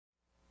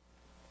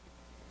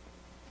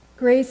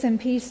Grace and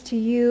peace to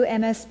you,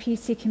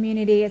 MSPC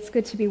community. It's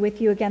good to be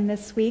with you again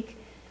this week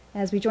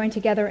as we join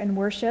together in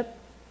worship.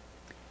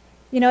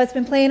 You know, it's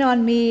been playing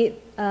on me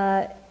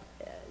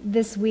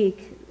this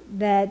week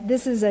that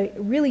this is a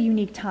really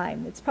unique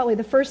time. It's probably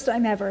the first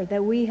time ever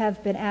that we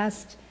have been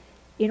asked,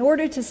 in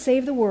order to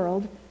save the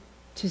world,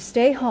 to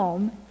stay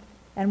home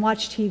and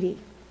watch TV.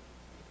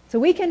 So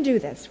we can do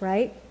this,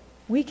 right?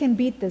 We can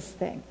beat this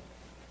thing.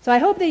 So I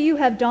hope that you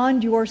have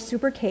donned your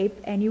super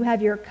cape and you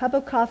have your cup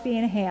of coffee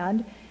in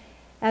hand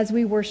as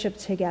we worship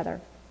together.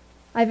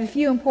 I have a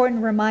few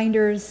important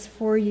reminders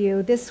for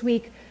you. This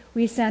week,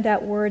 we sent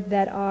out word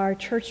that our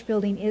church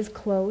building is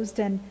closed,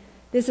 and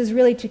this is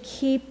really to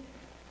keep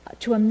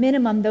to a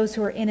minimum those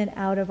who are in and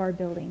out of our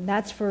building.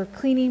 That's for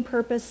cleaning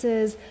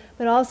purposes,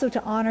 but also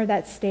to honor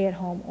that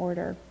stay-at-home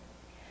order.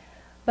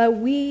 But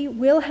we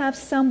will have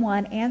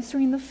someone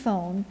answering the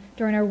phone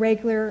during our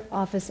regular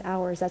office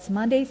hours. That's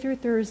Monday through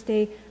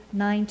Thursday,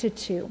 9 to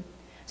 2.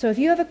 So if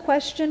you have a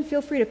question,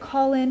 feel free to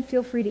call in,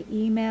 feel free to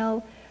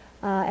email,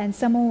 and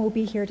someone will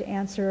be here to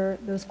answer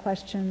those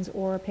questions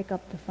or pick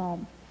up the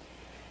phone.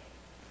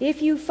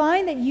 If you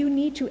find that you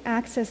need to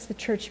access the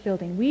church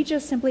building, we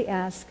just simply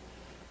ask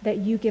that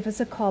you give us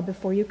a call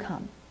before you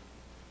come.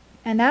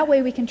 And that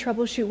way we can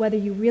troubleshoot whether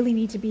you really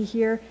need to be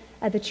here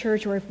at the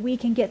church or if we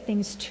can get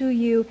things to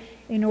you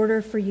in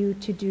order for you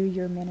to do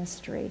your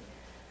ministry.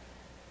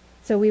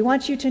 So we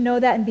want you to know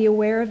that and be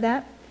aware of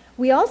that.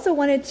 We also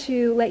wanted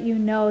to let you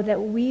know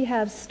that we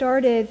have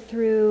started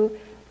through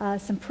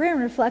some prayer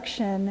and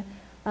reflection,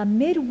 a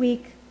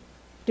midweek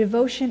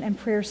devotion and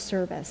prayer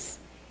service.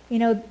 You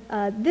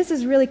know, this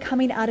is really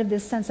coming out of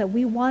this sense that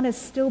we want to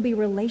still be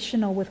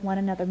relational with one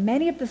another.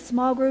 Many of the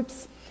small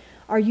groups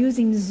are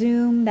using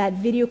Zoom, that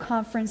video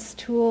conference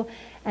tool,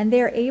 and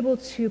they're able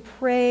to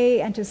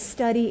pray and to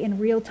study in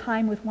real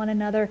time with one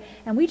another.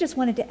 And we just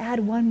wanted to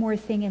add one more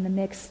thing in the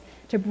mix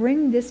to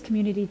bring this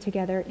community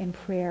together in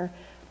prayer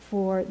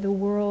for the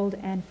world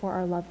and for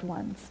our loved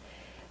ones.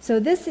 So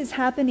this is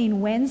happening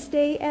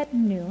Wednesday at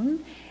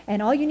noon,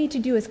 and all you need to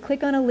do is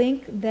click on a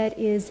link that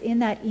is in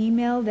that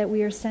email that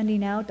we are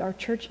sending out, our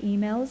church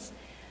emails.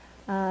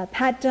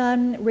 Pat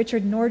Dunn,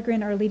 Richard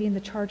Nordgren are leading the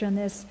charge on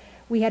this.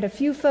 We had a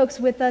few folks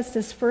with us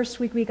this first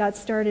week we got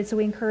started, so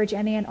we encourage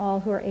any and all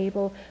who are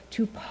able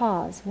to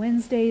pause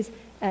Wednesdays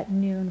at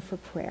noon for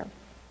prayer.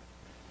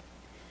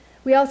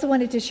 We also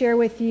wanted to share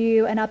with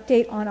you an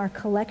update on our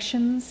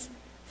collections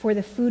for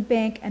the food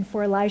bank and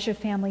for Elijah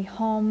Family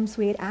Homes.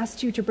 We had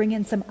asked you to bring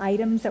in some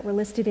items that were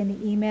listed in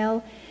the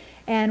email,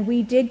 and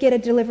we did get a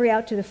delivery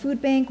out to the food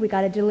bank. We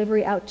got a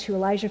delivery out to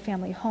Elijah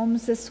Family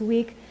Homes this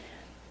week.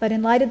 But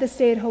in light of the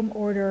stay-at-home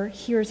order,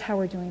 here's how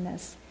we're doing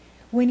this.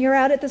 When you're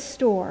out at the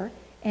store,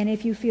 and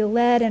if you feel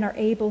led and are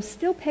able,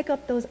 still pick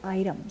up those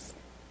items,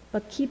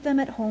 but keep them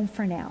at home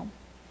for now.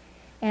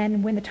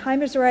 And when the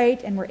time is right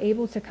and we're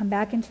able to come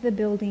back into the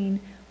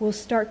building, we'll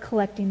start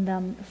collecting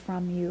them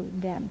from you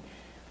then.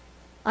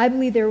 I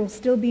believe there will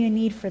still be a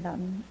need for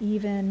them,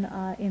 even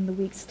in the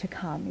weeks to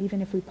come,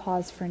 even if we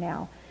pause for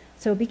now.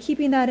 So be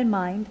keeping that in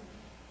mind.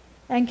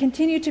 And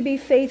continue to be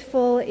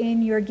faithful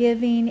in your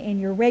giving, in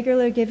your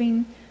regular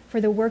giving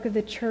for the work of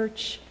the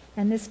church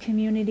and this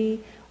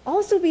community.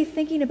 Also be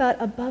thinking about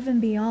above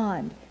and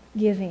beyond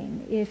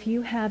giving, if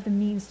you have the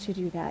means to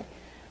do that.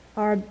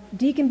 Our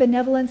Deacon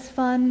Benevolence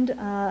Fund,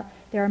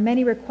 there are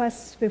many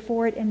requests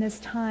before it in this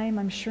time.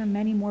 I'm sure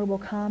many more will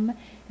come.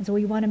 And so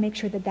we want to make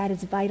sure that that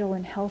is vital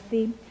and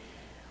healthy.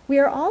 We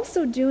are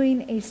also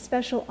doing a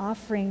special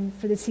offering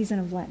for the season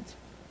of Lent,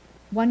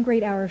 1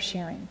 great hour of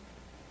sharing.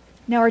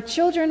 Now, our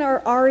children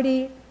are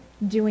already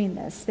doing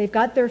this. They've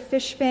got their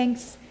fish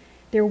banks.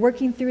 They're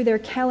working through their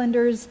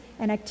calendars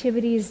and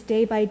activities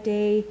day by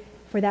day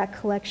for that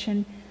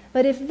collection.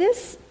 But if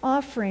this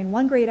offering,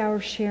 1 great hour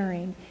of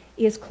sharing,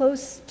 is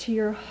close to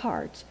your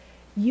heart,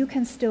 you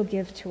can still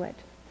give to it.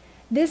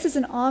 This is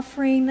an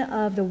offering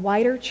of the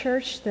wider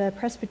church, the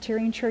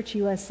Presbyterian Church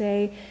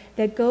USA,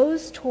 that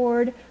goes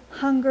toward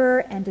hunger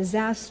and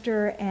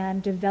disaster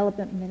and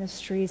development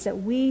ministries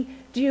that we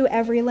do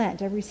every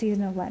Lent, every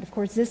season of Lent. Of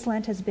course, this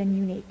Lent has been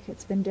unique.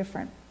 It's been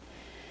different.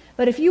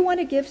 But if you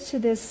want to give to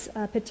this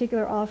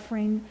particular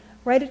offering,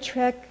 write a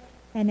check,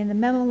 and in the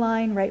memo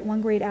line, write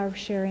 1 great hour of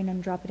sharing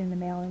and drop it in the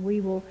mail, and we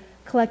will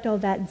collect all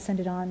that and send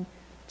it on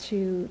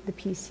to the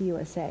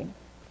PCUSA.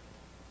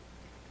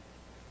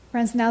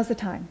 Friends, now's the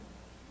time.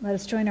 Let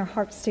us join our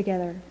hearts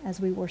together as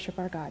we worship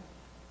our God.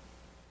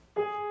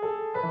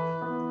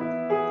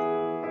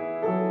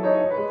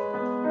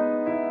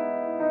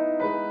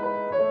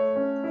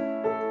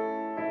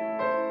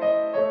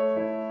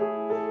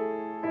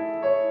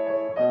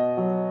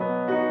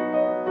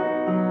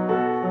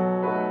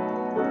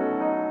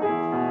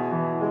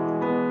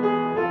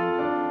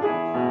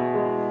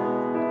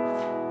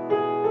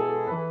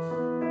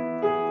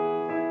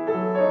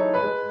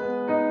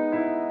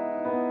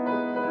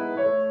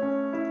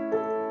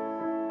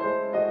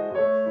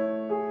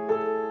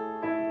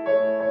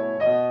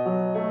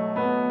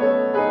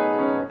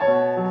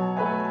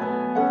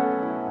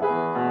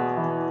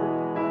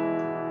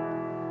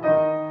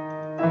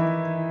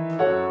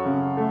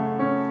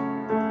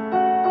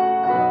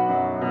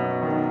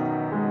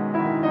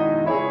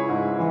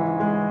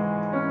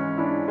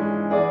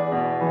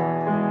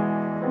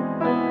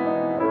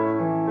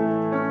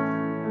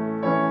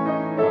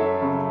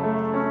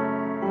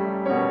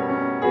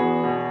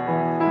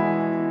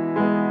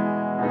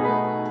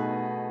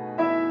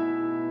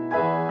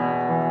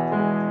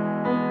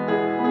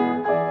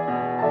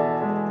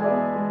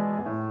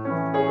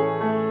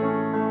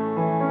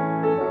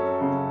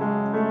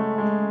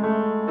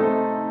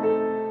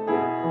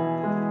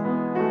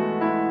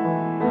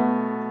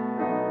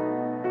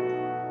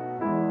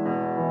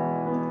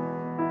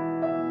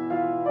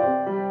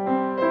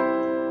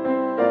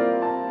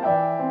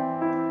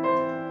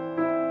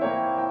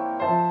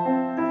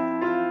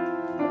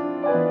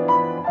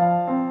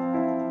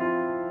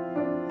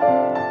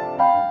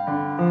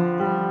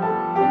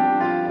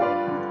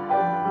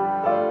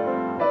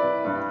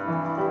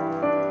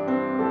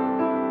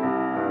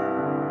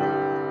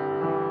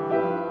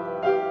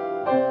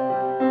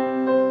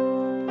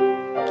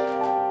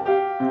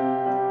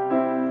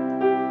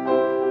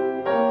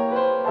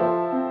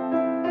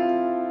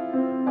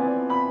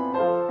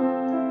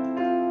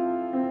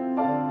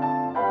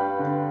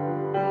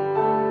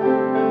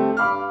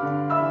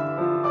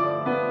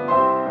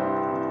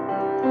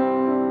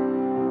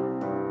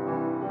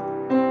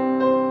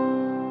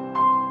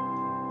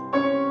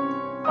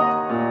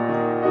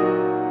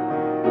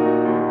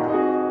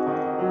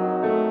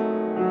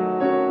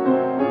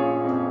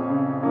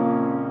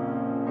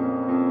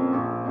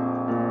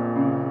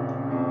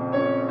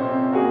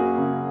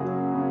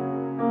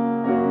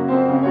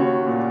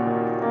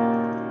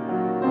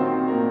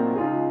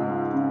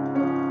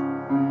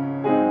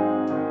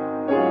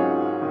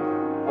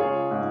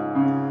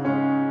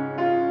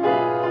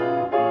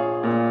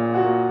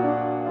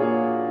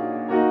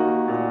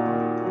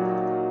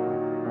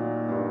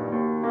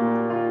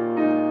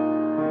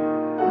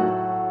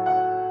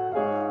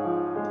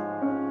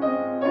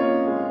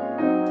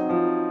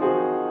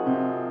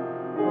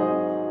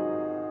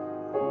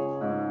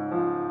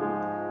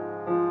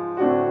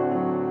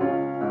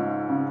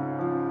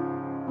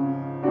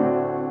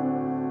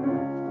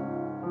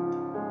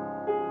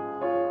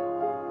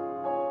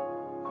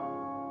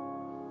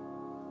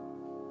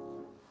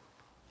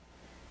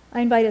 I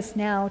invite us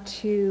now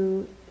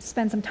to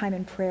spend some time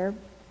in prayer,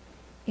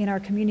 in our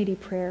community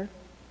prayer.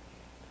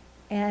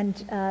 And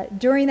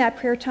during that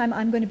prayer time,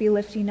 I'm going to be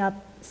lifting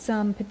up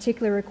some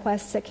particular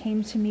requests that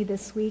came to me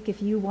this week.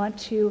 If you want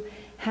to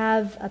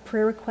have a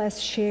prayer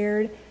request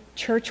shared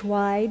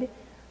church-wide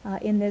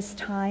in this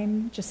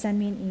time, just send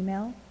me an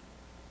email.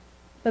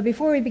 But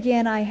before we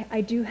begin,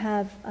 I do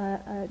have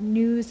a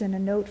news and a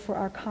note for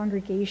our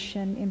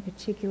congregation in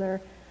particular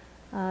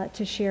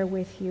to share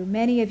with you.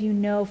 Many of you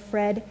know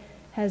Fred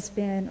has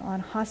been on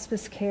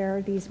hospice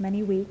care these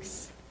many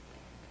weeks.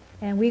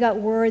 And we got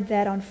word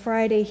that on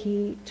Friday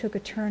he took a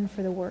turn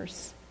for the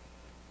worse.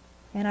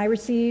 And I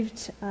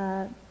received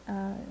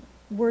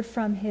word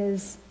from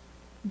his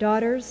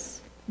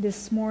daughters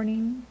this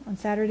morning, on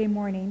Saturday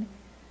morning,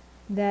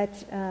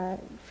 that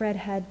Fred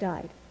had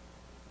died.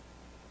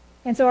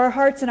 And so our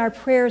hearts and our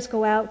prayers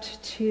go out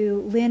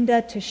to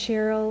Linda, to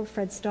Cheryl,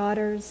 Fred's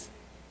daughters,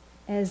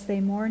 as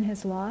they mourn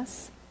his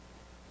loss.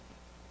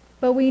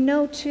 But we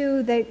know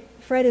too that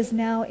Fred is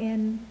now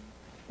in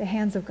the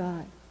hands of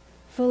God,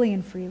 fully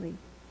and freely.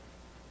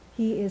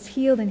 He is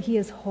healed and he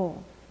is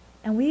whole.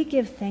 And we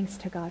give thanks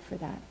to God for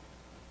that.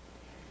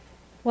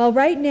 While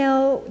right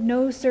now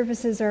no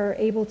services are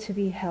able to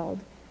be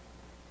held,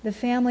 the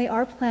family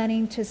are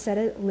planning to set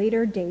a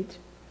later date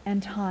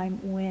and time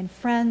when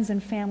friends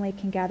and family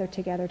can gather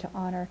together to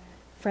honor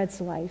Fred's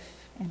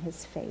life and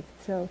his faith.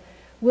 So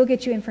we'll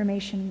get you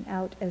information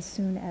out as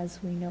soon as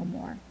we know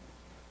more.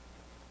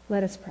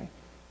 Let us pray.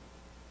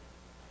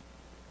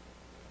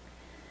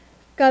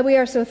 God, we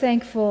are so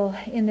thankful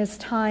in this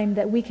time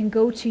that we can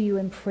go to you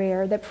in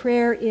prayer, that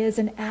prayer is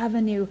an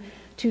avenue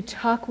to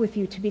talk with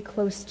you, to be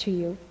close to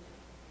you,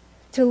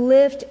 to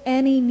lift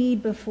any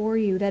need before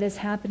you that is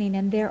happening,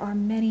 and there are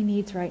many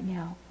needs right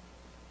now.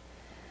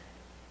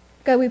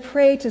 God, we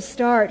pray to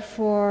start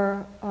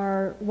for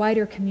our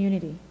wider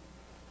community.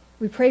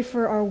 We pray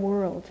for our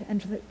world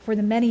and for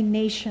the many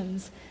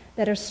nations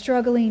that are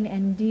struggling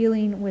and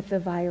dealing with the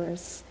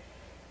virus,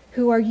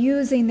 who are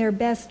using their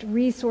best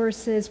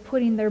resources,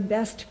 putting their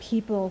best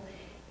people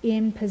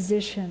in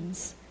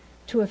positions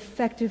to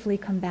effectively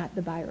combat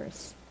the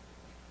virus.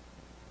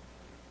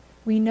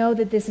 We know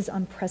that this is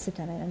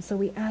unprecedented, and so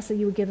we ask that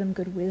you would give them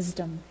good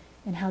wisdom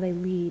in how they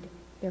lead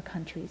their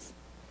countries.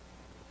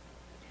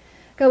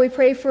 God, we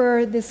pray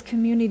for this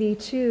community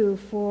too,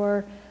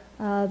 for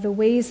the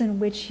ways in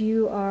which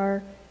you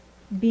are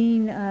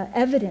being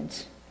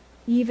evident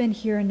even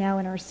here and now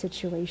in our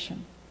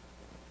situation.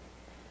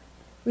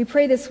 We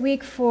pray this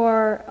week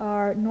for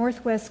our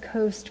Northwest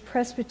Coast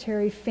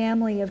Presbytery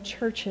family of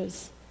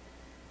churches,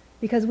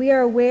 because we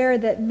are aware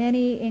that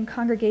many in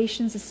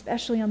congregations,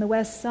 especially on the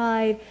west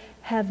side,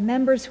 have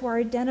members who are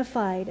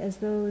identified as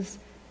those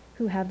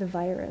who have the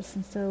virus.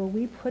 And so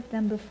we put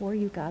them before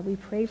you, God. We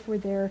pray for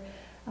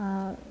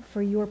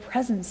for your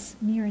presence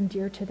near and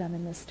dear to them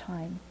in this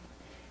time,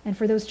 and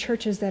for those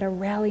churches that are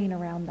rallying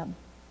around them.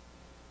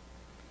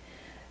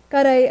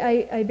 God,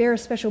 I bear a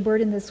special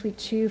burden this week,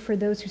 too, for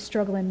those who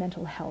struggle in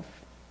mental health.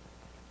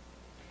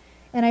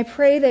 And I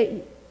pray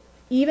that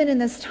even in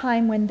this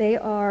time when they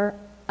are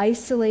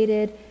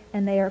isolated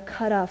and they are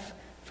cut off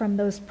from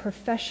those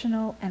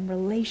professional and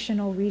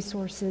relational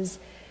resources,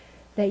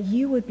 that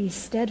you would be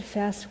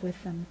steadfast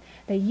with them,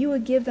 that you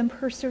would give them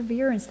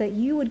perseverance, that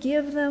you would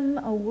give them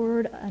a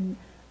word,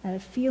 a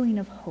feeling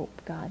of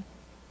hope, God.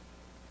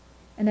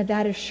 And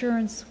that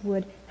assurance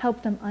would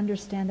help them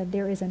understand that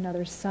there is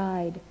another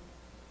side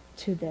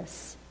to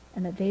this,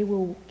 and that they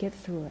will get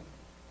through it.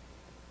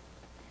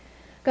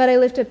 God, I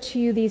lift up to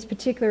you these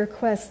particular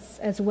requests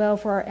as well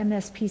for our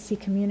MSPC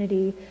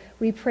community.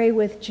 We pray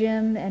with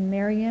Jim and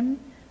Mariam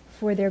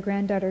for their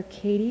granddaughter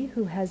Katie,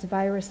 who has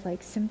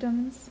virus-like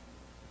symptoms.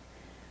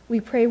 We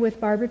pray with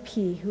Barbara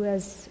P., who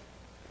has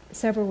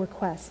several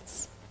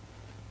requests.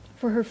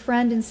 For her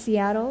friend in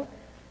Seattle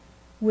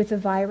with a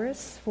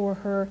virus, for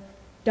her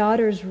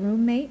daughter's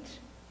roommate,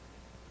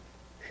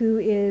 who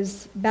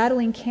is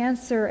battling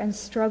cancer and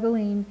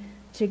struggling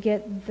to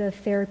get the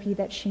therapy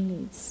that she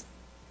needs.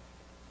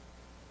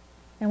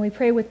 And we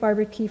pray with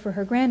Barbara P. for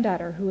her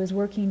granddaughter, who is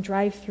working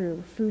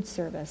drive-through food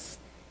service,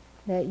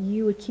 that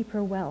you would keep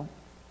her well.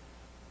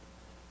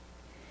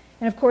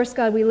 And of course,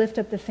 God, we lift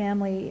up the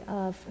family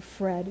of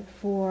Fred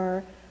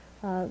for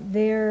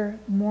their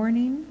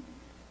mourning.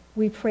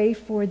 We pray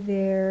for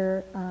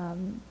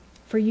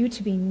for you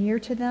to be near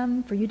to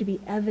them, for you to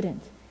be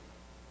evident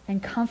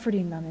and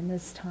comforting them in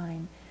this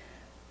time.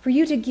 For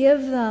you to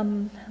give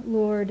them,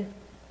 Lord,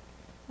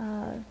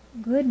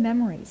 good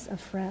memories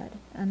of Fred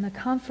and the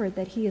comfort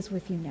that he is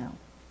with you now.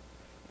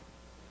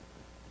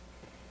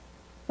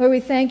 Lord, we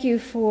thank you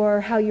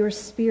for how your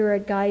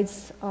Spirit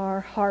guides our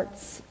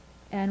hearts,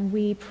 and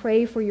we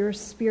pray for your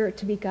Spirit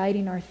to be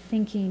guiding our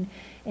thinking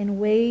in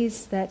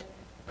ways that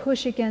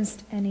push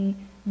against any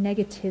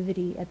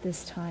negativity at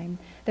this time,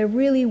 that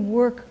really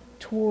work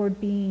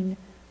toward being,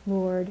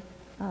 Lord,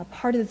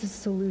 part of the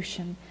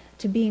solution,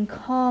 to being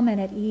calm and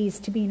at ease,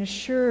 to being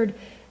assured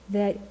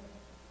that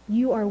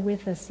you are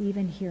with us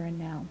even here and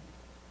now.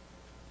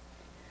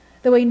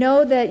 Though we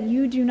know that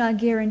you do not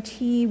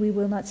guarantee we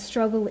will not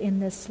struggle in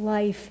this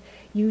life,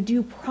 you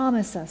do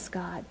promise us,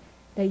 God,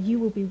 that you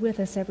will be with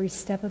us every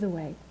step of the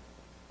way.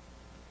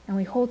 And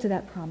we hold to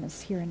that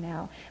promise here and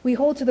now. We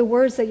hold to the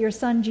words that your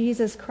Son,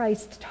 Jesus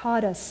Christ,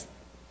 taught us.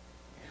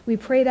 We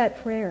pray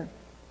that prayer.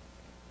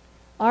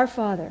 Our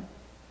Father,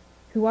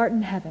 who art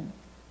in heaven,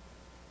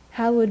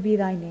 hallowed be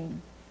thy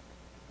name.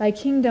 Thy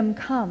kingdom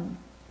come,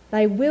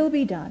 thy will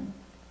be done,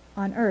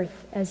 on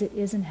earth as it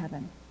is in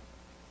heaven.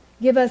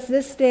 Give us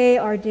this day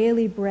our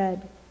daily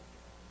bread.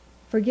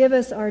 Forgive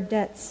us our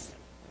debts,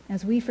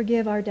 as we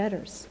forgive our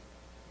debtors.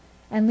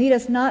 And lead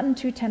us not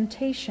into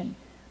temptation,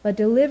 but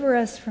deliver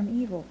us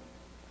from evil.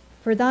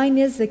 For thine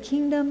is the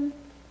kingdom,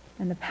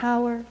 and the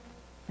power,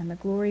 and the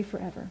glory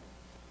forever.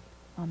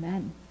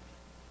 Amen.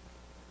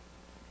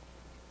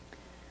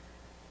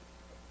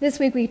 This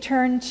week we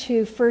turn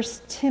to 1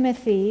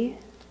 Timothy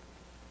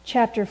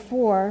chapter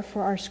 4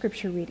 for our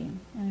scripture reading.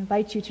 I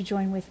invite you to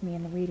join with me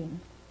in the reading.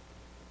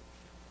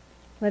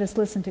 Let us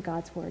listen to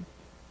God's word.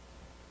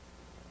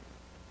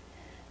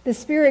 The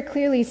Spirit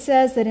clearly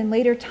says that in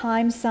later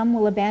times some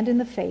will abandon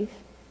the faith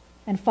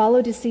and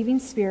follow deceiving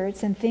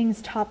spirits and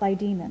things taught by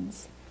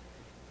demons.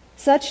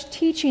 Such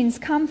teachings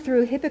come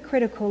through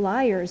hypocritical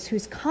liars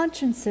whose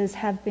consciences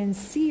have been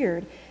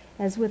seared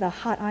as with a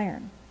hot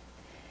iron.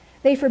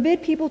 They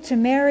forbid people to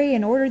marry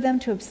and order them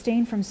to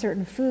abstain from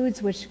certain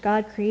foods which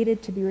God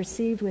created to be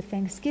received with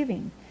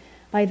thanksgiving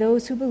by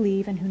those who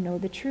believe and who know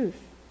the truth.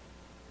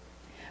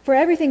 For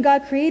everything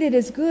God created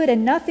is good,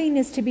 and nothing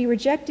is to be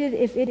rejected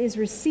if it is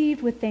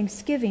received with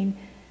thanksgiving,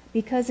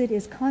 because it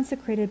is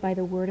consecrated by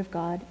the word of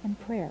God and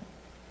prayer.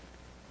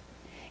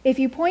 If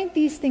you point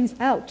these things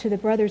out to the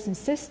brothers and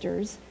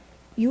sisters,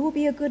 you will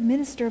be a good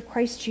minister of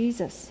Christ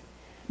Jesus,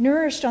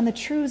 nourished on the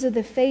truths of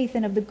the faith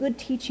and of the good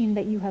teaching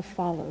that you have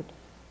followed.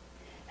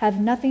 Have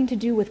nothing to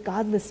do with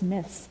godless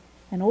myths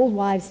and old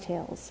wives'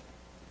 tales.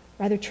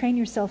 Rather, train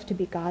yourself to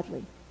be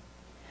godly.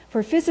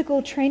 For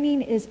physical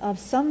training is of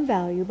some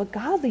value, but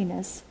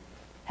godliness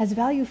has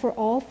value for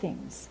all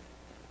things,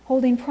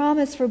 holding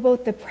promise for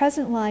both the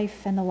present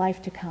life and the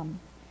life to come.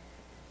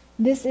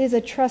 This is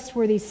a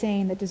trustworthy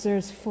saying that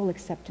deserves full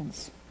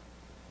acceptance.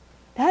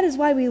 That is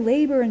why we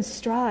labor and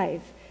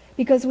strive,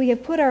 because we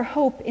have put our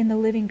hope in the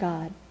living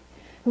God,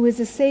 who is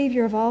the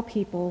Savior of all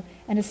people,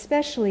 and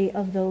especially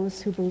of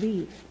those who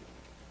believe.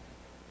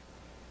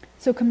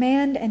 So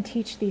command and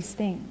teach these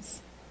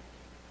things.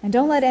 And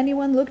don't let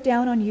anyone look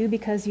down on you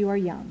because you are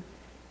young,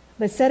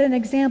 but set an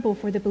example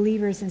for the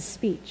believers in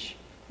speech,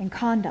 in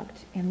conduct,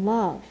 in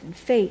love, in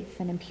faith,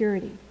 and in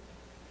purity.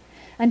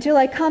 Until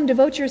I come,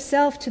 devote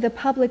yourself to the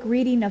public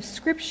reading of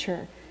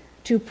Scripture,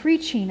 to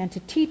preaching and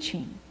to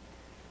teaching.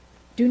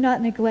 Do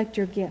not neglect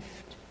your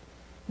gift,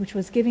 which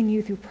was given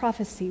you through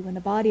prophecy when the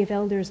body of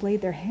elders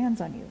laid their hands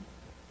on you.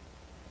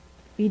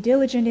 Be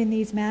diligent in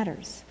these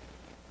matters.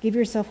 Give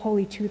yourself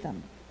wholly to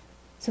them,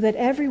 so that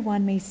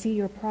everyone may see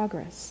your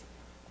progress.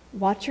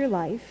 Watch your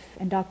life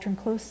and doctrine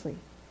closely.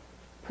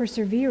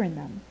 Persevere in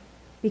them,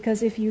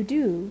 because if you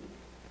do,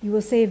 you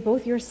will save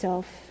both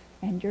yourself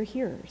and your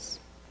hearers.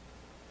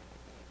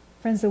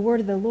 Friends, the word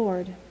of the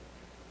Lord.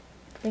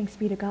 Thanks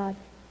be to God.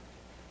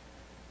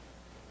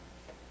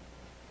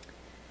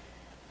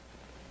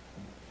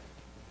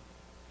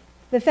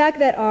 The fact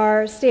that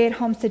our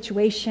stay-at-home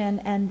situation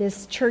and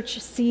this church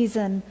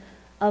season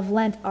of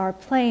Lent are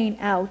playing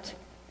out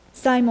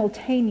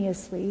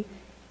simultaneously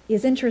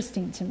is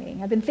interesting to me.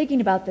 I've been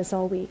thinking about this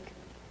all week.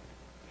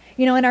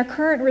 You know, in our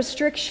current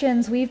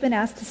restrictions, we've been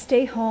asked to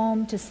stay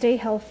home, to stay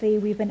healthy.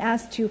 We've been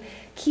asked to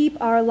keep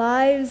our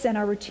lives and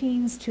our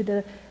routines to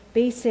the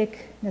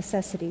basic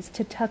necessities,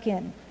 to tuck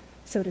in,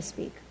 so to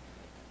speak.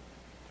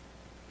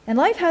 And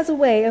life has a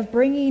way of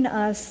bringing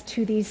us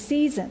to these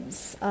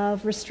seasons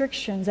of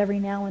restrictions every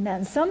now and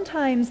then.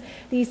 Sometimes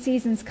these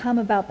seasons come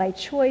about by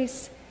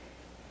choice,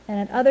 and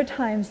at other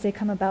times they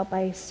come about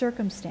by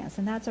circumstance,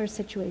 and that's our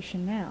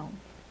situation now.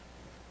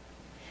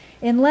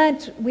 In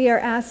Lent, we are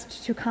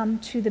asked to come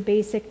to the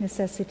basic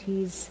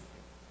necessities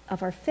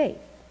of our faith,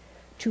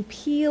 to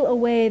peel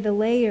away the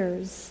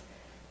layers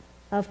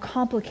of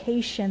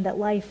complication that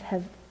life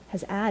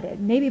has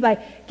added, maybe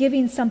by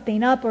giving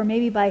something up or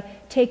maybe by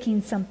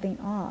taking something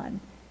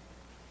on.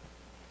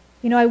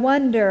 You know, I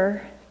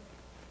wonder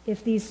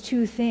if these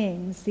two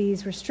things,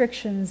 these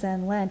restrictions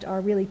and Lent,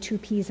 are really two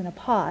peas in a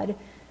pod,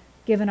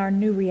 given our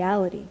new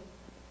reality.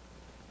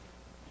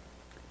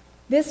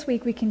 This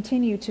week we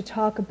continue to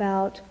talk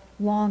about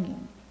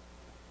longing,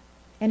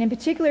 and in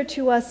particular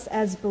to us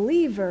as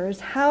believers,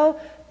 how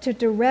to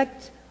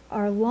direct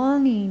our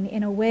longing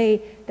in a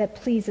way that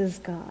pleases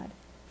God.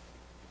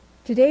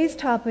 Today's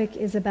topic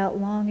is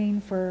about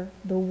longing for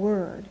the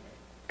Word,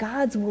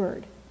 God's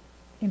Word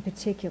in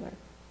particular.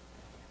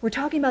 We're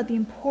talking about the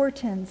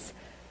importance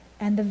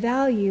and the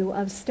value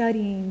of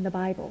studying the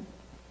Bible.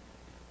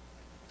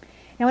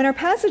 Now, in our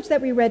passage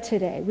that we read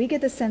today, we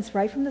get the sense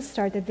right from the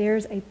start that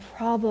there's a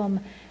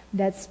problem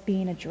that's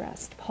being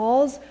addressed.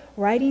 Paul's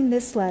writing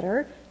this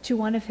letter to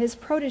one of his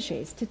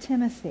proteges, to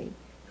Timothy,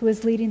 who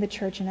is leading the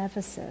church in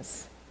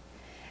Ephesus.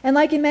 And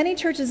like in many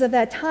churches of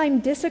that time,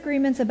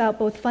 disagreements about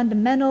both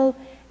fundamental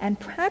and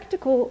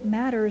practical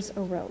matters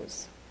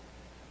arose.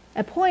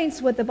 At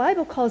points, what the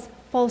Bible calls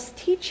false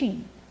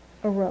teaching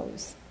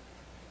arose.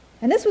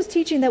 And this was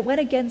teaching that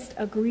went against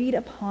agreed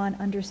upon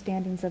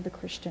understandings of the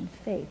Christian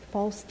faith,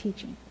 false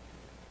teaching.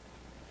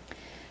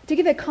 To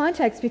give it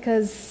context,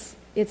 because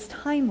it's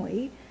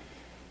timely,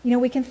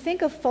 we can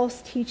think of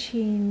false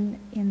teaching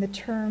in the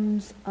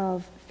terms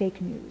of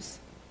fake news.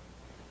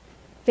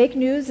 Fake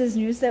news is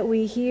news that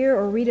we hear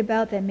or read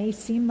about that may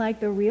seem like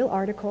the real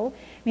article.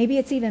 Maybe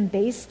it's even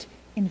based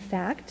in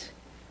fact,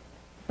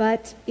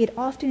 but it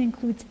often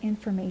includes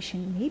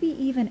information, maybe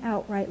even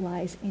outright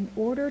lies, in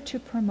order to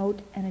promote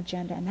an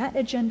agenda. And that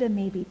agenda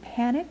may be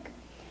panic,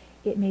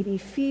 it may be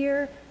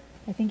fear.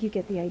 I think you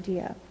get the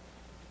idea.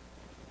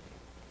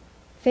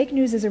 Fake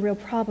news is a real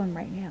problem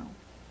right now.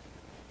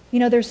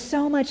 There's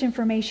so much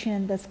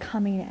information that's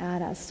coming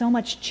at us, so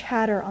much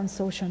chatter on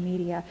social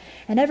media.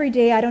 And every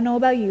day, I don't know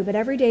about you, but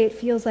every day it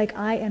feels like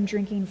I am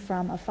drinking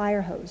from a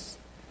fire hose.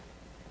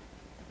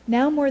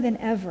 Now more than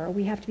ever,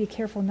 we have to be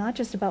careful not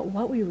just about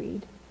what we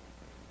read,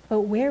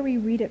 but where we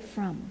read it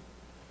from.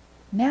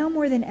 Now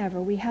more than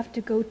ever, we have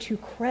to go to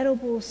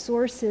credible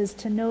sources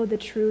to know the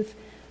truth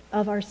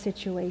of our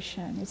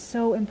situation. It's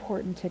so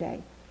important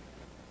today.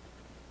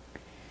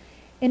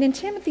 And in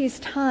Timothy's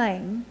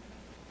time,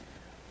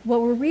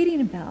 what we're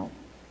reading about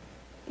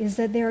is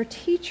that there are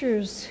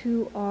teachers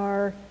who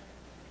are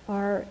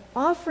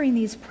offering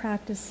these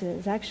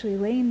practices, actually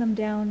laying them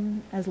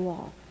down as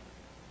law.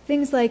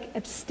 Things like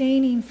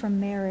abstaining from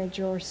marriage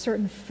or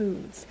certain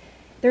foods.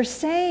 They're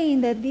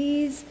saying that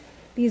these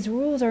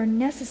rules are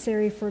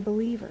necessary for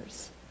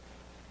believers.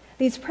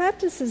 These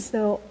practices,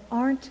 though,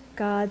 aren't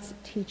God's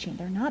teaching.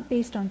 They're not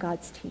based on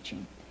God's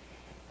teaching.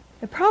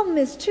 The problem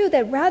is, too,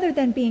 that rather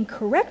than being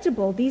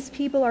correctable, these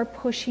people are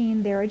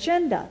pushing their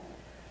agenda.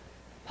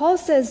 Paul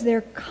says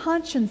their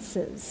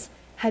consciences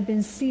had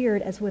been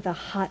seared as with a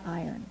hot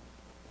iron.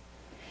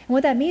 And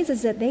what that means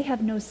is that they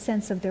have no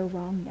sense of their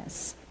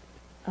wrongness,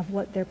 of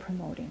what they're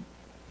promoting.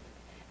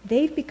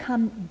 They've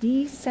become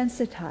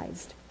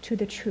desensitized to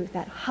the truth.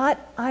 That hot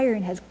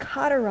iron has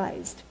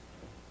cauterized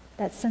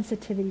that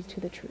sensitivity to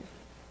the truth.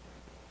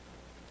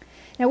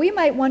 Now, we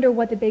might wonder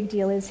what the big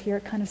deal is here.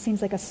 It kind of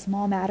seems like a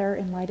small matter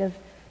in light of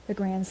the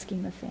grand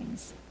scheme of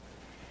things.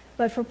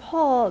 But for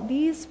Paul,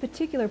 these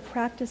particular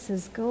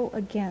practices go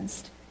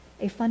against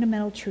a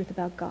fundamental truth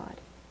about God,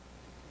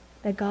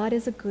 that God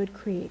is a good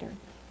creator.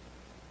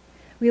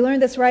 We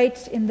learned this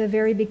right in the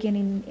very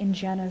beginning in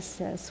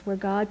Genesis, where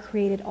God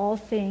created all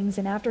things,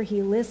 and after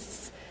he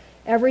lists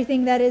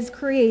everything that is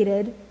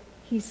created,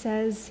 he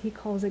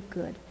calls it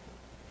good,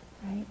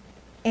 right?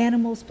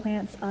 Animals,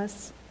 plants,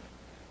 us.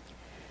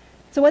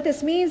 So what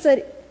this means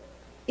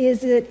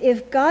is that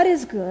if God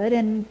is good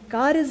and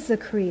God is the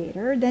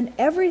creator, then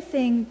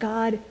everything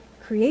God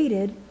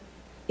created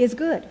is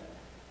good.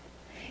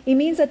 It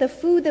means that the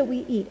food that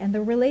we eat and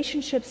the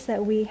relationships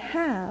that we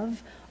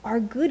have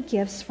are good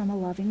gifts from a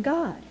loving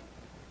God.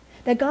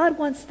 That God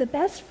wants the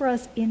best for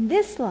us in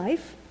this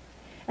life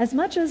as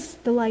much as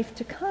the life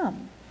to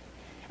come.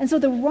 And so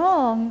the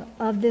wrong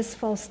of this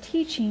false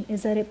teaching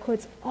is that it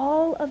puts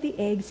all of the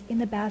eggs in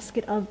the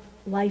basket of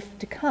life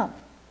to come.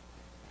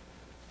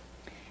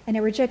 And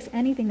it rejects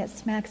anything that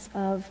smacks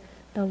of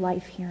the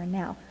life here and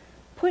now.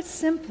 Put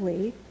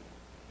simply,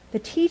 the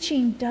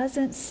teaching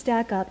doesn't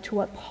stack up to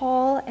what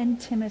Paul and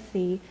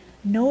Timothy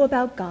know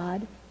about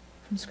God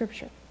from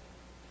Scripture.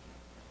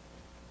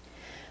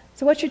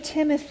 So what should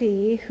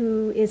Timothy,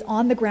 who is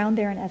on the ground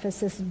there in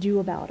Ephesus, do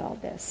about all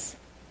this?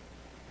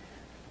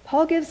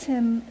 Paul gives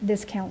him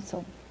this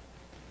counsel.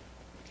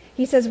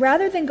 He says,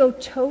 rather than go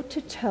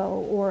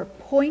toe-to-toe or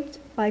point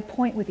by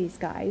point with these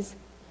guys,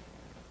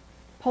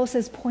 Paul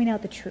says, point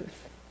out the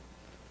truth.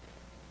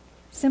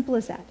 Simple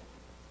as that.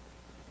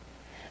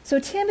 So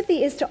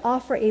Timothy is to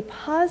offer a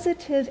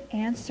positive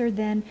answer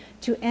then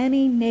to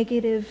any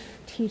negative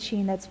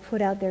teaching that's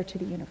put out there to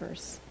the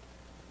universe.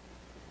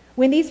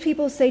 When these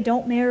people say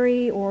don't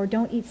marry or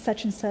don't eat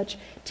such and such,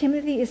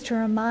 Timothy is to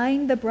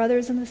remind the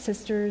brothers and the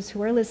sisters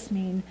who are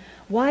listening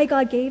why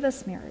God gave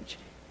us marriage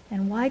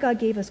and why God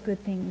gave us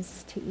good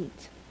things to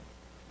eat.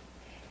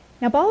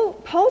 Now,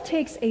 Paul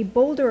takes a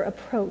bolder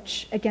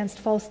approach against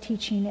false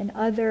teaching in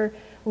other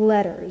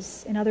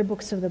letters, in other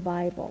books of the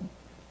Bible.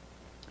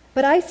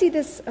 But I see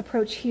this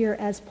approach here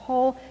as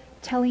Paul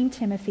telling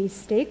Timothy,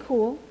 stay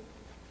cool,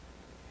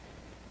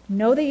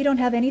 know that you don't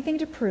have anything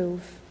to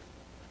prove,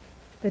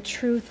 the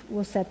truth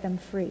will set them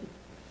free.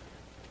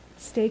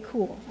 Stay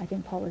cool, I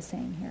think Paul is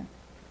saying here.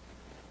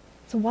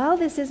 So while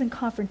this isn't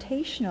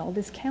confrontational,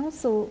 this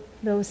counsel,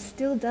 though,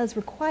 still does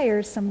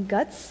require some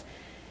guts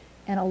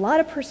and a lot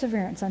of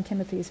perseverance on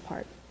Timothy's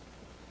part.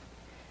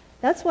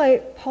 That's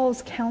why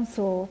Paul's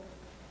counsel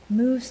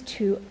moves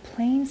to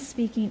plain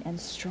speaking and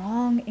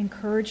strong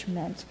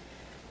encouragement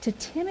to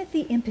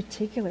Timothy in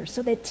particular,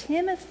 so that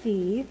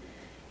Timothy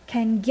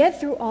can get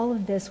through all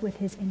of this with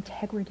his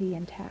integrity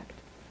intact.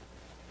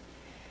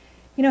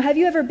 Have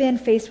you ever been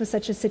faced with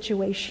such a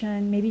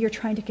situation? Maybe you're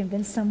trying to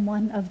convince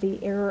someone of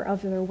the error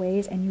of their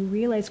ways, and you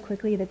realize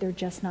quickly that they're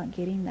just not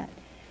getting that,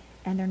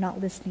 and they're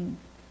not listening.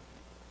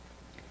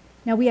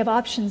 Now, we have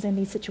options in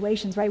these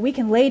situations, right? We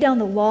can lay down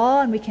the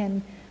law, and we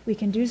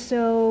can do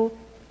so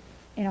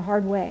in a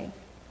hard way,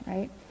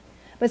 right?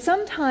 But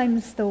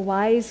sometimes the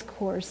wise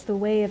course, the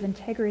way of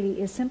integrity,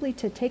 is simply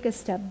to take a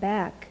step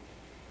back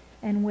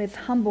and with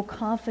humble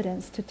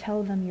confidence to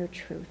tell them your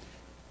truth.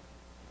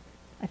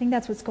 I think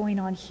that's what's going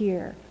on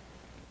here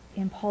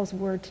in Paul's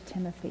word to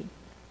Timothy.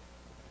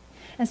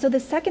 And so the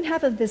second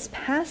half of this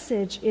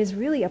passage is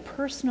really a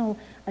personal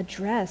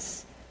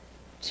address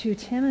to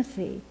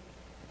Timothy.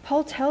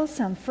 Paul tells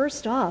him,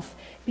 first off,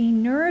 be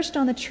nourished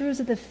on the truths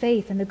of the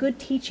faith and the good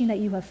teaching that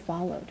you have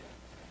followed.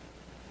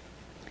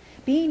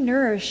 Being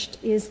nourished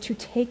is to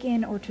take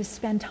in or to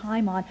spend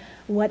time on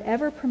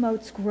whatever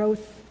promotes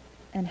growth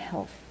and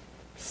health,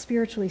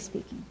 spiritually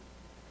speaking.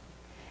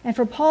 And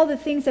for Paul, the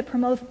things that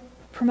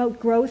promote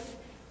growth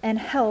and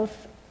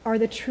health are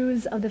the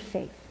truths of the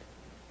faith.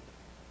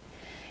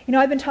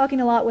 I've been talking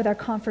a lot with our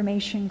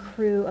confirmation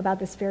crew about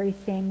this very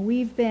thing.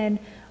 We've been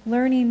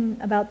learning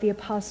about the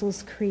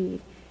Apostles' Creed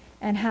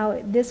and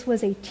how this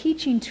was a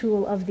teaching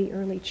tool of the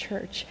early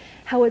church,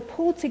 how it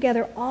pulled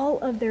together all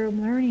of their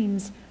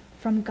learnings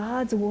from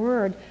God's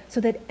word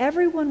so that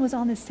everyone was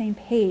on the same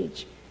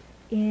page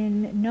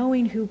in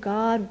knowing who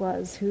God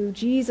was, who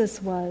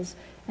Jesus was,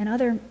 and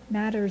other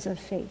matters of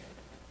faith.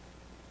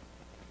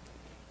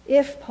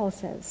 If, Paul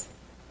says,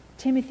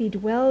 Timothy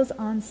dwells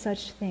on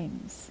such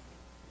things,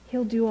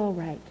 he'll do all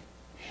right.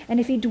 And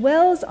if he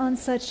dwells on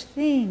such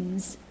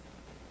things,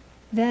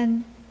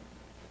 then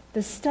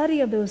the study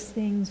of those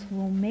things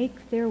will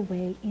make their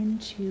way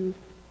into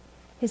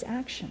his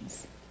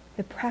actions,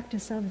 the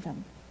practice of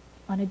them,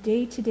 on a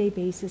day-to-day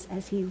basis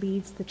as he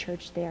leads the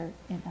church there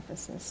in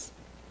Ephesus.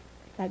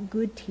 That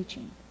good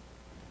teaching.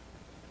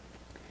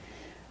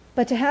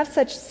 But to have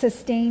such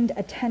sustained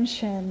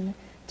attention,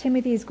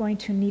 Timothy is going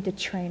to need to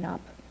train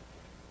up.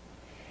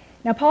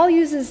 Now, Paul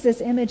uses this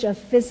image of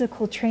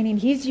physical training.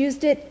 He's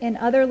used it in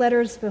other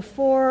letters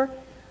before,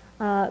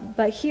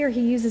 but here he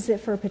uses it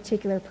for a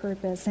particular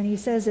purpose. And he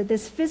says that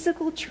this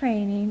physical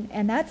training,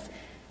 and that's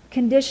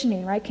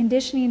conditioning, right?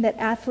 Conditioning that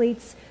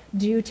athletes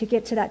do to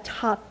get to that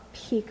top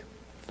peak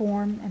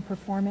form and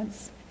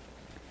performance.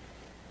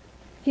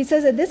 He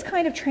says that this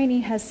kind of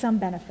training has some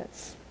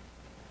benefits,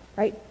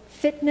 right?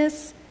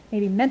 Fitness,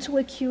 maybe mental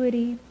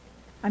acuity.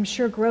 I'm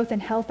sure growth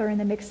and health are in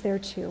the mix there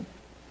too.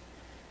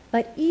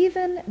 But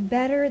even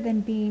better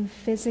than being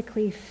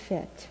physically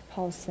fit,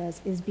 Paul says,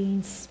 is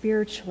being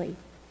spiritually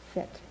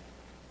fit.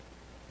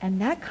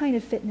 And that kind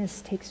of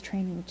fitness takes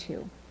training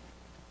too.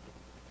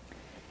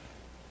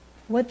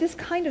 What this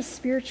kind of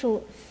spiritual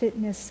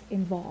fitness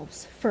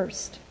involves,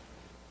 first,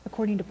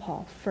 according to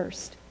Paul,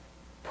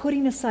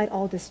 putting aside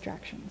all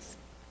distractions.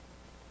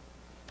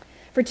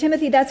 For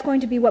Timothy, that's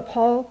going to be what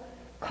Paul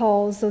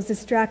calls, those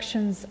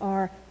distractions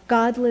are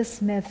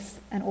godless myths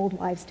and old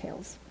wives'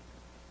 tales.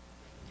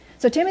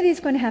 So Timothy's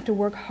going to have to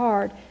work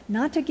hard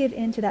not to give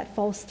in to that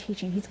false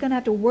teaching. He's going to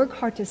have to work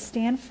hard to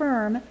stand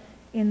firm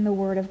in the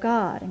Word of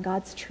God and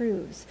God's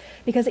truths.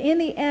 Because in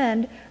the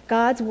end,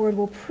 God's Word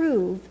will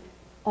prove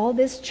all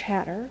this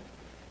chatter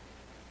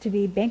to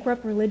be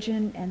bankrupt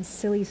religion and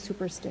silly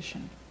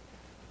superstition.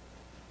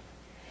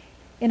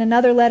 In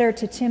another letter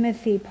to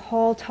Timothy,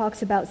 Paul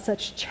talks about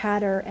such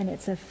chatter and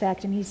its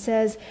effect, and he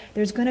says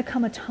there's going to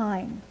come a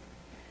time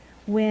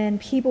when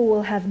people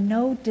will have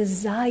no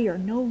desire,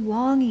 no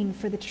longing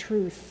for the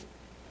truth,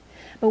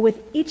 but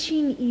with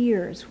itching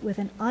ears, with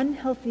an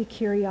unhealthy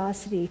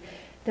curiosity,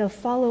 they'll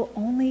follow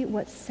only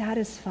what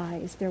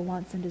satisfies their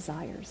wants and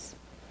desires.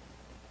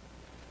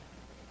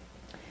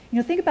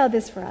 Think about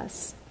this for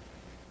us.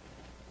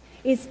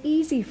 It's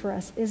easy for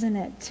us, isn't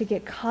it, to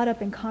get caught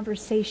up in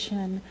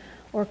conversation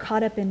or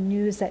caught up in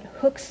news that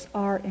hooks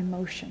our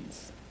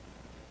emotions,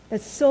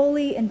 that's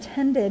solely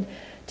intended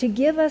to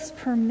give us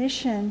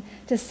permission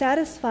to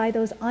satisfy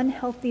those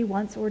unhealthy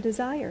wants or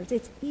desires.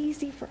 It's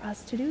easy for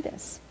us to do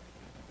this.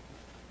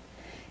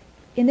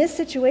 In this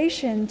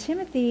situation,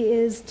 Timothy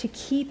is to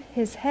keep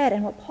his head,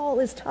 and what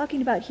Paul is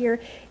talking about here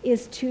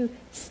is to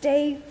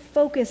stay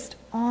focused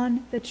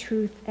on the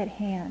truth at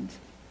hand.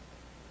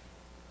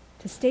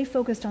 To stay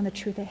focused on the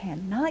truth at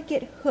hand, not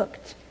get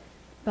hooked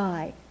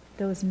by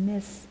those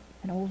myths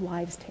and old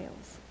wives'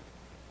 tales.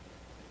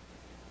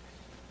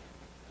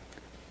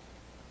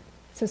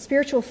 So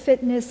spiritual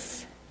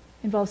fitness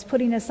involves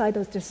putting aside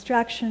those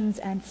distractions,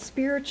 and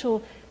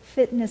spiritual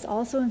fitness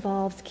also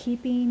involves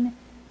keeping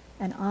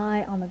an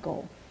eye on the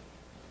goal.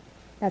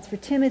 That's for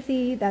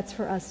Timothy, that's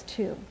for us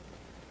too.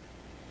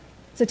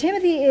 So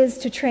Timothy is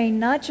to train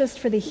not just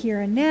for the here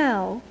and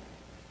now,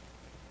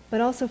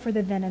 but also for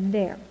the then and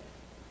there.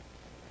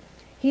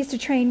 He's to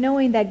train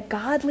knowing that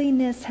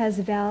godliness has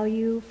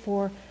value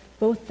for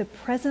both the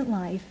present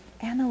life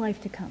and the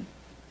life to come.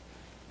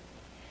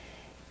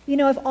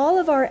 If all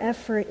of our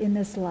effort in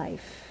this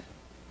life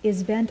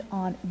is bent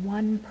on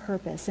one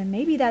purpose, and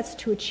maybe that's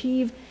to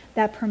achieve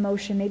that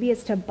promotion, maybe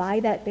it's to buy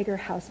that bigger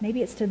house,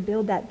 maybe it's to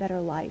build that better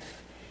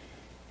life,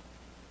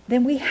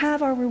 then we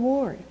have our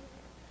reward.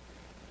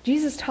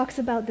 Jesus talks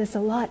about this a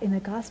lot in the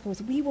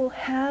Gospels. We will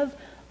have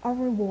our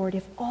reward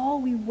if all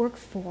we work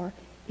for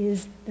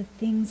is the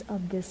things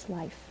of this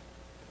life.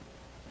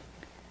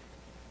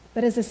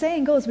 But as the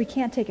saying goes, we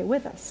can't take it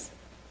with us.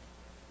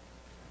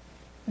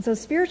 And so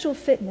spiritual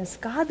fitness,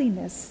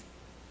 godliness,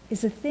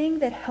 is a thing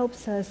that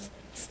helps us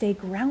stay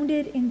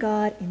grounded in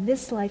God in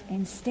this life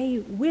and stay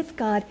with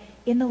God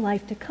in the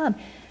life to come.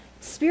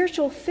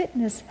 Spiritual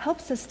fitness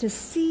helps us to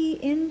see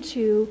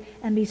into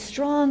and be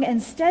strong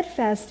and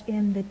steadfast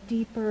in the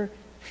deeper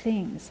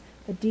things,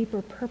 the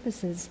deeper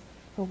purposes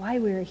for why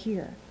we are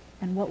here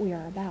and what we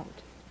are about.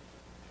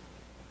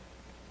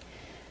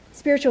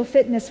 Spiritual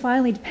fitness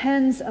finally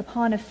depends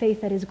upon a faith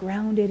that is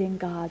grounded in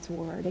God's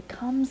word. It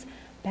comes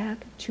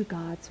back to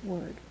God's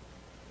word.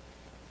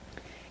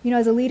 You know,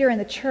 as a leader in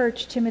the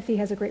church, Timothy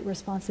has a great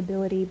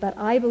responsibility, but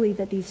I believe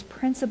that these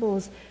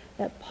principles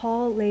that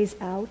Paul lays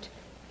out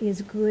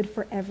is good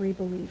for every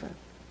believer.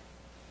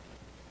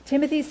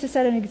 Timothy is to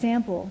set an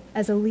example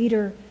as a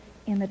leader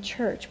in the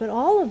church, but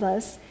all of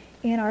us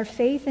in our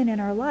faith and in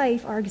our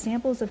life are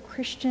examples of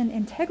Christian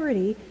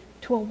integrity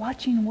to a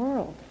watching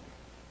world.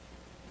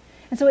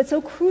 And so it's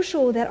so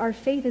crucial that our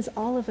faith is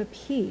all of a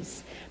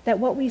piece, that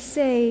what we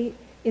say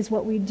is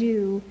what we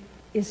do,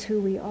 is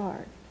who we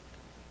are.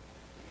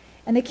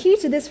 And the key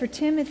to this for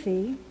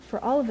Timothy,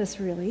 for all of us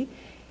really,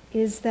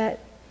 is that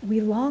we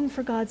long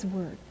for God's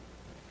word.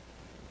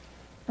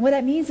 And what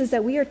that means is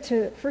that we are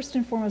to, first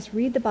and foremost,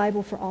 read the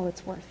Bible for all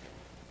it's worth.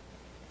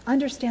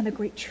 Understand the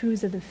great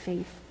truths of the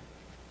faith,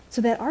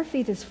 so that our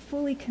faith is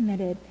fully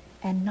committed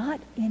and not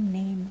in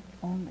name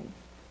only.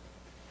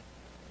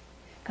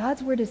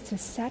 God's word is to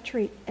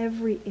saturate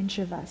every inch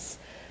of us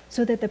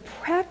so that the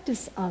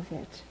practice of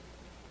it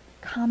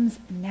comes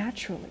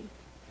naturally.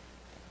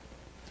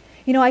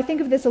 You know, I think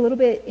of this a little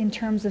bit in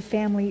terms of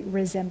family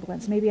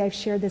resemblance. Maybe I've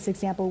shared this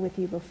example with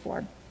you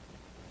before.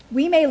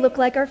 We may look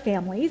like our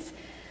families,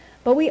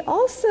 but we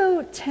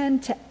also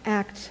tend to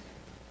act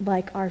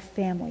like our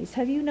families.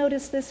 Have you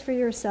noticed this for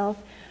yourself?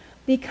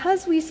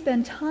 Because we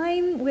spend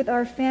time with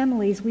our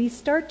families, we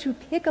start to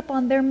pick up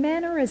on their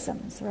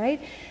mannerisms,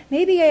 right?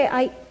 Maybe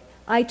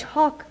I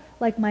talk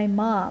like my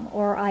mom,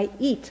 or I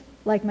eat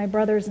like my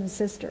brothers and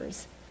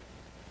sisters.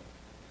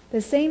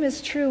 The same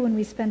is true when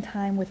we spend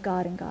time with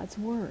God and God's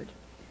word.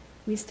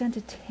 We tend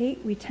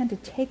to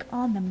take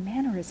on the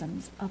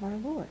mannerisms of our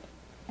Lord,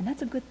 and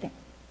that's a good thing.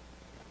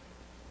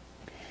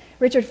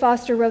 Richard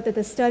Foster wrote that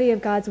the study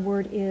of God's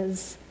word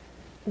is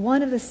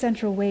one of the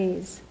central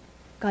ways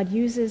God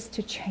uses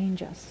to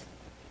change us.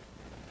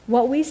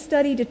 What we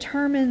study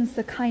determines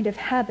the kind of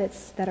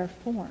habits that are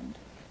formed.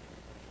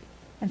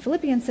 And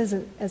Philippians says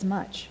as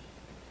much.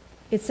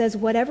 It says,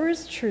 whatever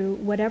is true,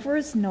 whatever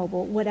is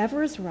noble,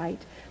 whatever is right,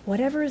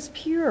 whatever is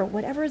pure,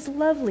 whatever is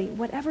lovely,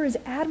 whatever is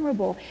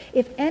admirable,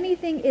 if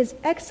anything is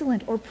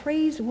excellent or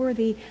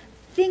praiseworthy,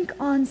 think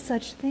on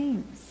such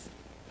things.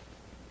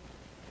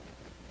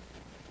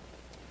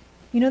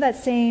 You know that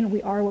saying,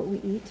 we are what we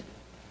eat?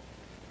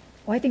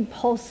 Well, I think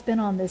Paul's spin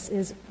on this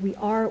is we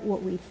are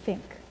what we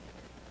think.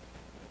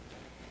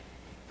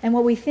 And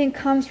what we think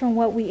comes from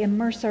what we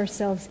immerse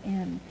ourselves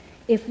in.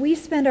 If we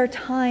spend our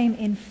time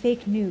in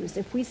fake news,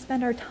 if we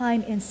spend our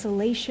time in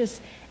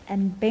salacious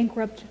and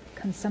bankrupt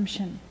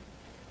consumption,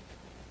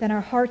 then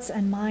our hearts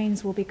and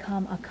minds will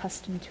become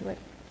accustomed to it.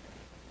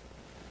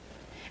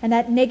 And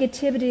that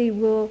negativity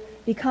will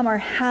become our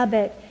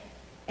habit,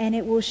 and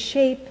it will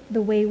shape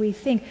the way we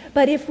think.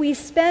 But if we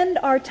spend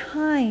our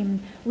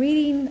time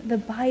reading the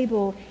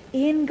Bible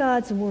in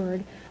God's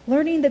word,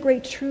 learning the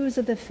great truths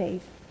of the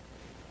faith,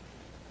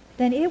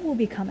 then it will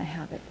become a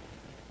habit.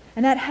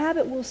 And that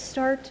habit will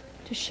start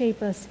to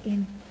shape us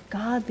in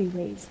godly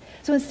ways.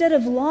 So instead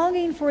of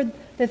longing for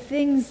the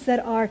things that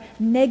are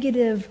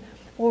negative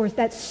or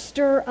that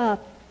stir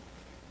up,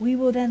 we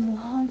will then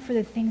long for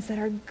the things that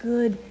are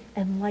good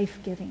and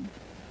life-giving.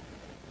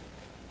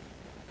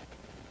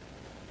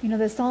 You know,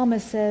 the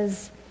psalmist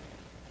says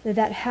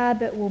that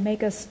habit will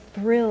make us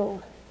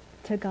thrill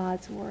to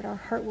God's word. Our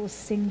heart will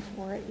sing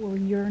for it, will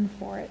yearn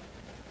for it.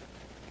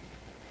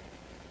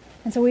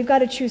 And so we've got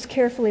to choose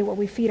carefully what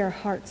we feed our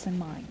hearts and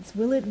minds.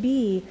 Will it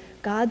be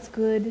God's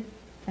good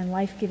and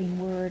life-giving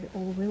word,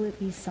 or will it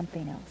be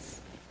something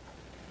else?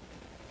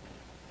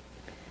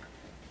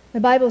 The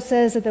Bible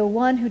says that the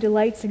one who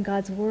delights in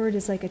God's word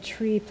is like a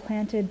tree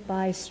planted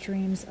by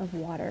streams of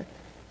water,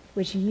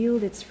 which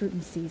yield its fruit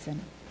in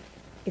season.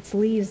 Its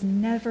leaves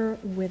never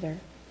wither.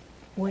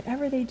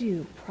 Whatever they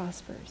do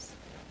prospers.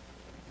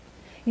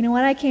 You know,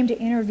 when I came to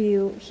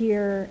interview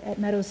here at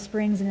Meadow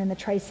Springs and in the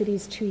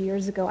Tri-Cities 2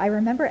 years ago, I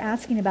remember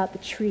asking about the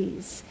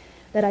trees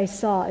that I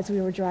saw as we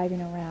were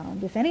driving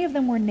around. If any of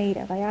them were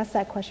native, I asked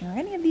that question, are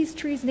any of these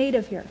trees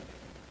native here?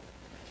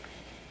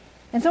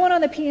 And someone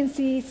on the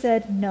P&C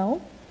said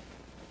no,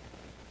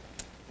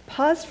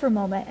 paused for a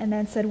moment, and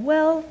then said,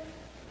 well,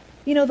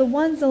 you know, the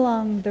ones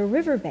along the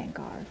riverbank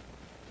are.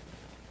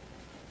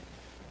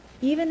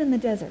 even in the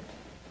desert.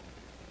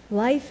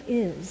 Life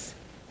is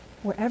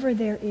wherever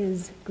there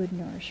is good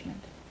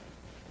nourishment.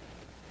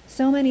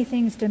 So many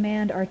things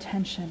demand our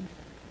attention,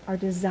 our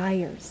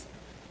desires.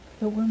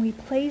 But when we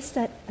place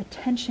that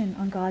attention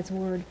on God's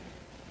word,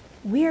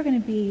 we are going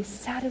to be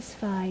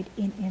satisfied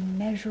in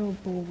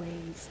immeasurable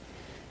ways.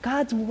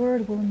 God's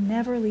word will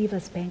never leave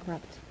us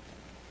bankrupt.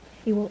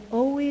 It will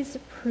always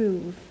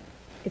prove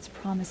its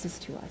promises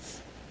to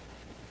us.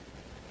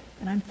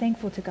 And I'm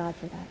thankful to God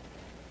for that.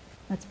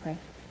 Let's pray.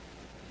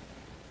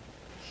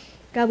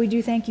 God, we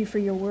do thank you for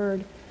your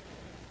word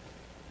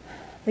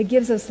that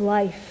gives us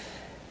life,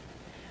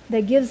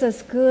 that gives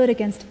us good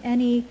against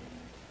any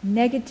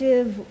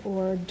negative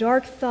or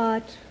dark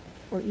thought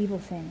or evil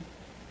thing.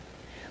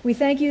 We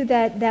thank you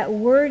that that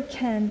word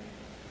can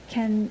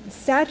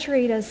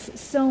saturate us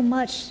so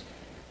much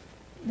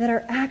that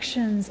our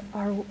actions,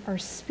 our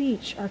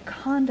speech, our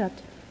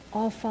conduct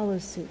all follow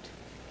suit.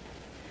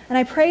 And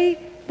I pray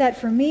that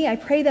for me, I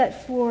pray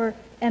that for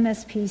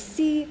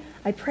MSPC,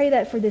 I pray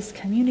that for this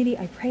community,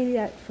 I pray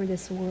that for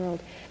this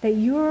world, that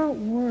your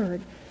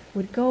word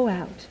would go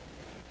out,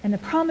 and the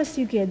promise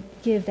you give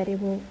that it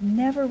will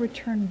never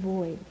return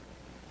void,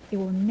 it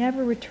will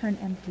never return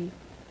empty,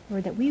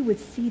 Lord, that we would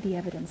see the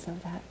evidence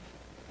of that,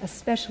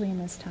 especially in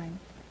this time.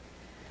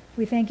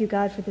 We thank you,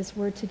 God, for this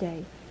word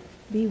today.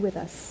 Be with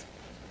us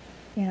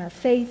in our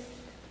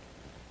faith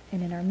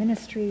and in our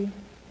ministry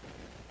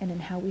and in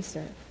how we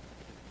serve.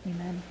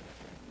 Amen.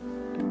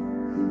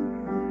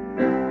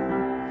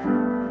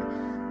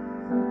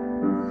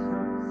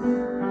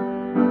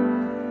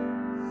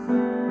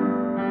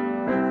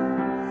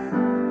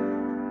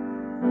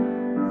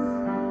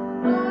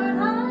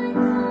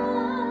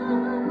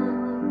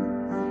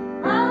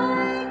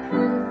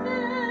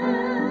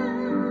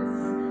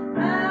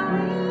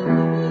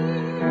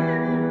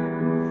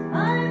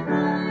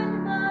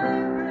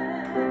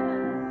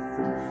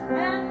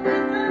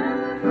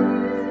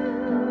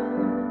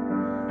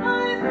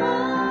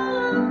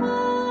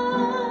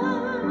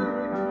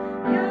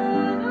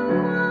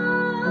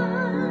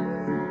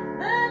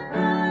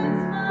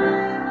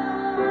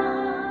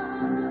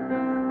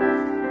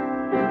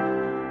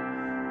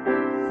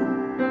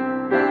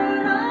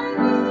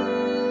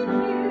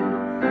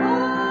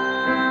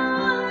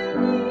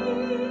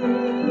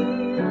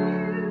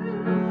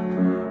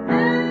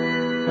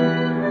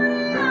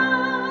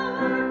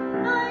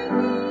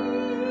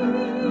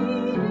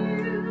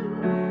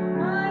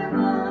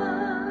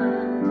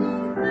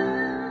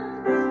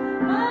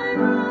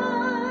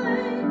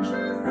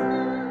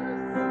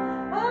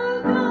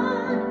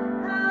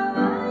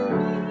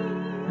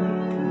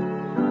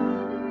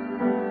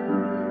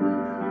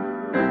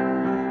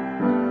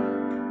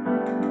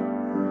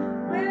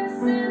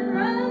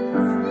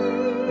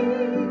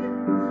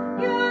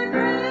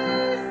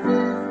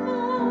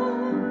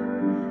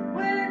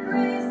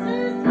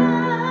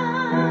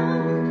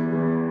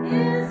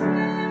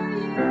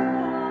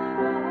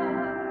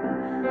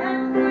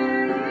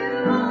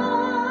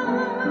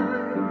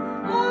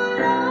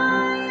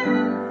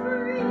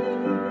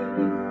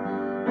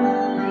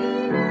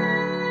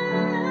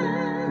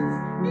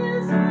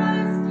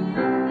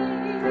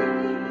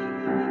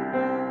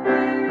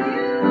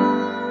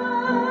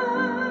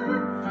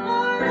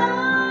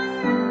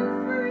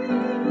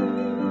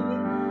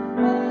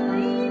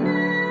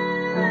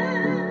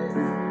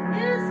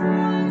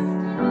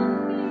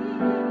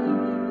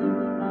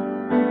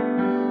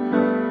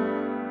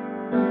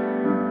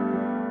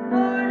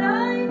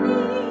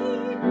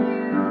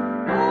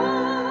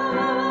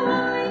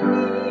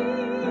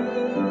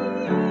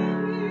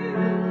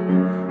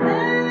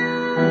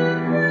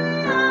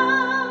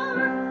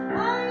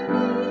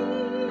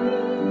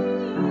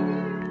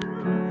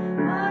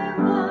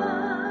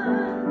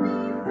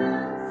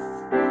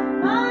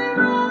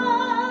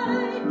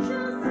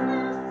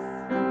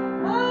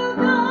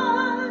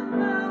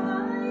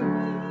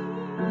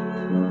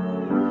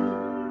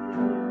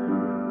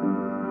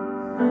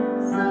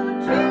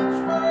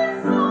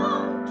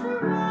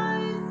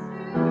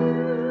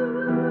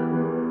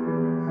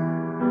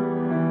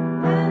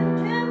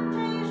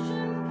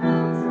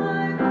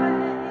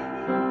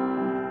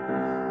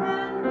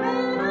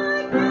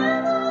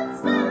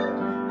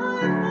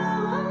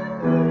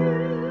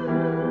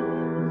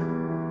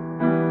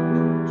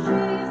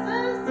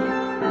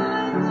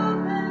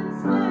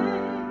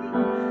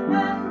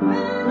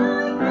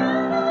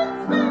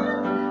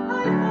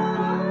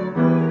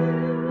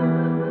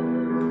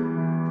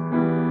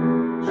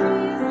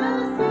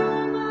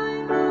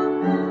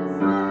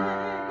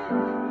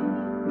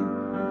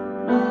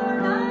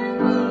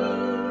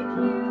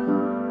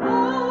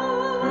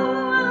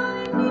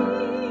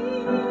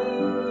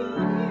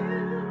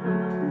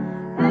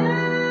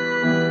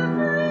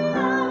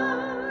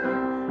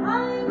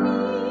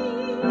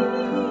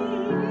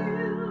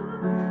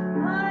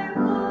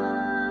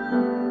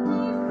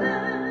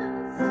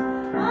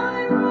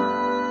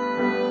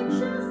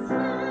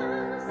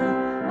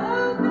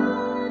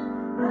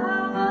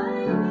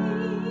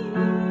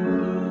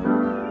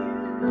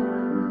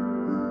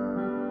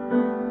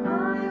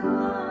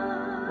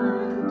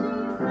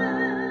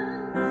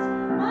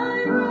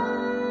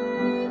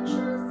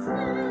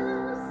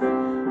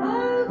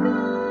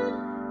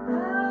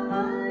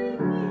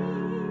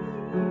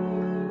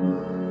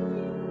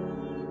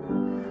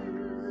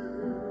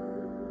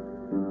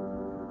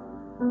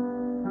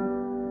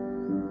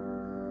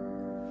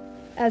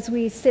 as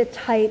we sit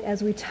tight,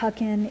 as we tuck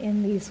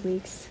in these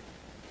weeks,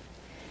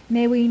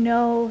 may we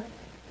know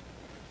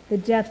the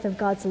depth of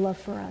God's love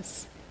for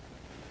us.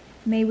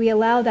 May we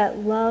allow that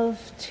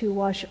love to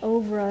wash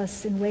over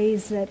us in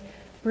ways that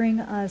bring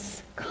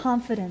us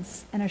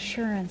confidence and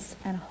assurance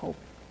and hope.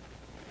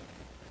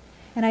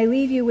 And I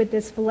leave you with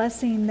this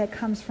blessing that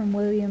comes from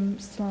William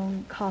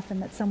Sloane Coffin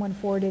that someone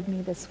forwarded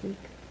me this week.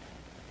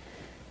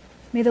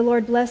 May the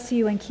Lord bless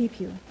you and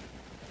keep you.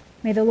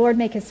 May the Lord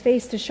make his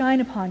face to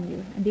shine upon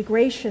you and be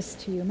gracious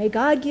to you. May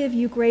God give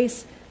you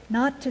grace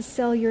not to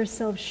sell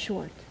yourselves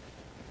short.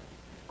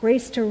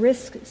 Grace to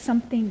risk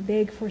something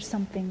big for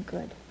something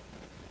good.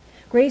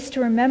 Grace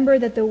to remember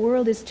that the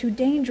world is too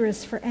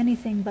dangerous for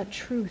anything but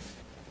truth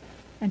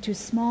and too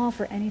small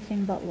for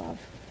anything but love.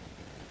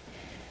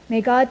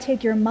 May God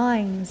take your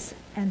minds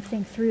and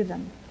think through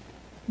them.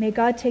 May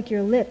God take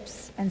your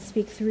lips and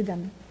speak through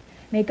them.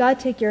 May God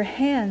take your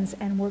hands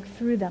and work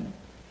through them.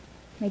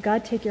 May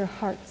God take your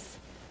hearts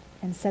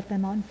and set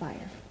them on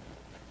fire.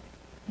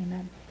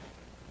 Amen.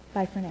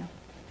 Bye for now.